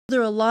There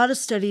are a lot of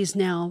studies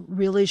now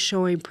really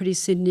showing pretty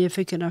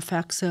significant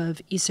effects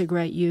of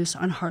e-cigarette use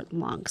on heart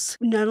and lungs.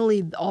 Not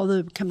only all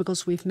the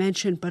chemicals we've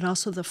mentioned, but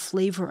also the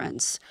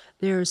flavorants.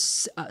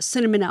 There's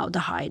cinnamon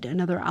aldehyde,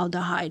 another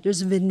aldehyde.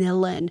 There's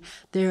vanillin.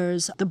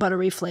 There's the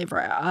buttery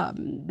flavor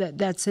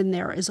that's in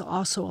there is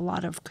also a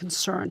lot of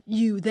concern.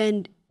 You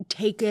then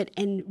take it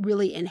and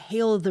really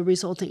inhale the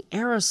resulting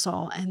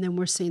aerosol, and then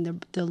we're seeing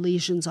the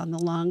lesions on the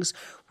lungs.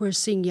 We're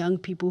seeing young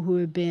people who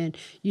have been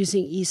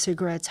using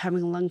e-cigarettes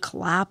having lung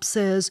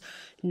collapses,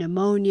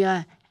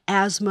 pneumonia,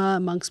 asthma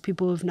amongst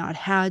people who have not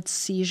had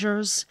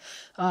seizures.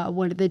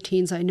 One of the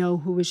teens I know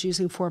who was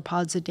using 4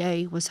 pods a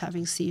day was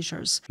having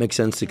seizures. Makes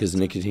sense because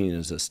nicotine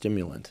is a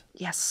stimulant.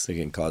 Yes. It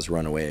can cause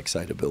runaway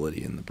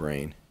excitability in the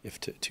brain if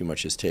too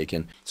much is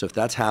taken. So if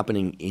that's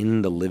happening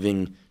in the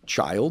living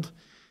child,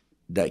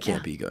 that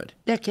can't be good.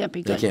 That can't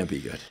be good. That can't be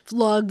good.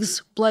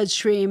 Lungs,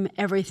 bloodstream,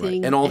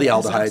 everything. Right. And all the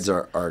aldehydes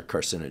are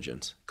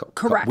carcinogens.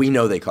 Correct. We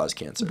know they cause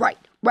cancer.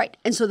 Right.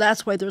 And so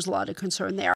that's why there's a lot of concern there.